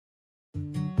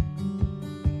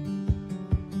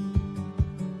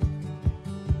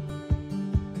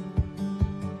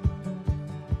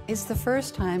It's the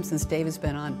first time since Dave has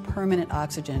been on permanent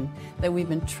oxygen that we've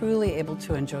been truly able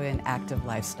to enjoy an active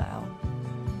lifestyle.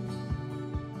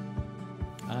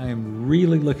 I'm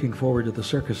really looking forward to the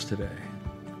circus today.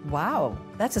 Wow,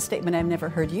 that's a statement I've never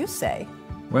heard you say.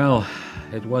 Well,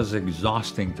 it was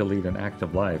exhausting to lead an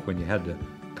active life when you had to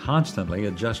constantly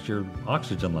adjust your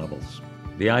oxygen levels.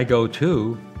 The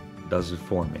iGo2 does it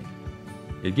for me.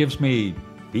 It gives me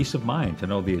peace of mind to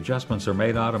know the adjustments are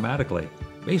made automatically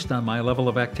based on my level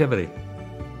of activity.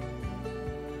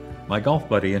 My golf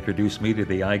buddy introduced me to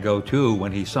the iGo2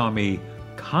 when he saw me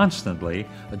constantly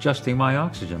adjusting my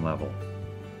oxygen level.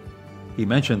 He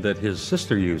mentioned that his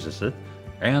sister uses it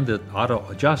and it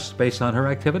auto-adjusts based on her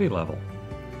activity level.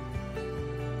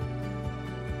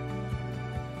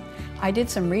 I did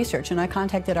some research and I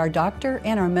contacted our doctor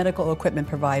and our medical equipment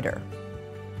provider.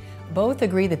 Both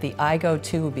agree that the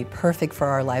iGo2 would be perfect for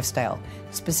our lifestyle,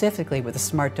 specifically with the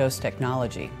SmartDose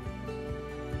technology.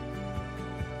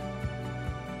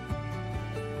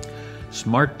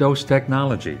 SmartDose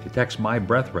Technology detects my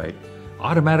breath rate,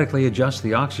 automatically adjusts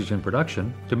the oxygen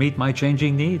production to meet my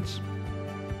changing needs.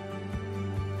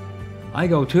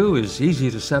 iGo2 is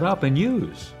easy to set up and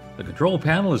use. The control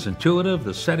panel is intuitive,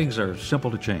 the settings are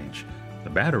simple to change. The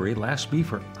battery lasts me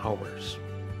for hours.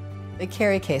 The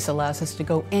carry case allows us to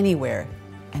go anywhere,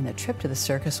 and the trip to the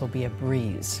circus will be a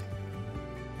breeze.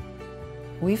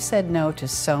 We've said no to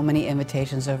so many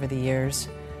invitations over the years.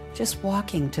 Just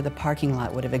walking to the parking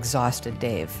lot would have exhausted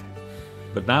Dave.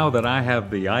 But now that I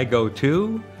have the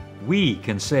iGo2, we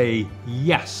can say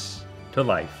yes to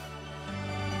life.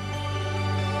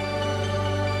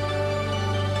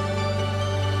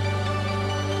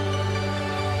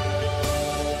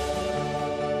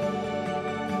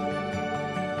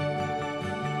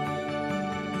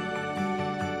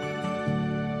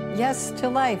 Yes to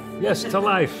life. Yes to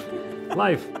life.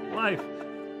 Life, life.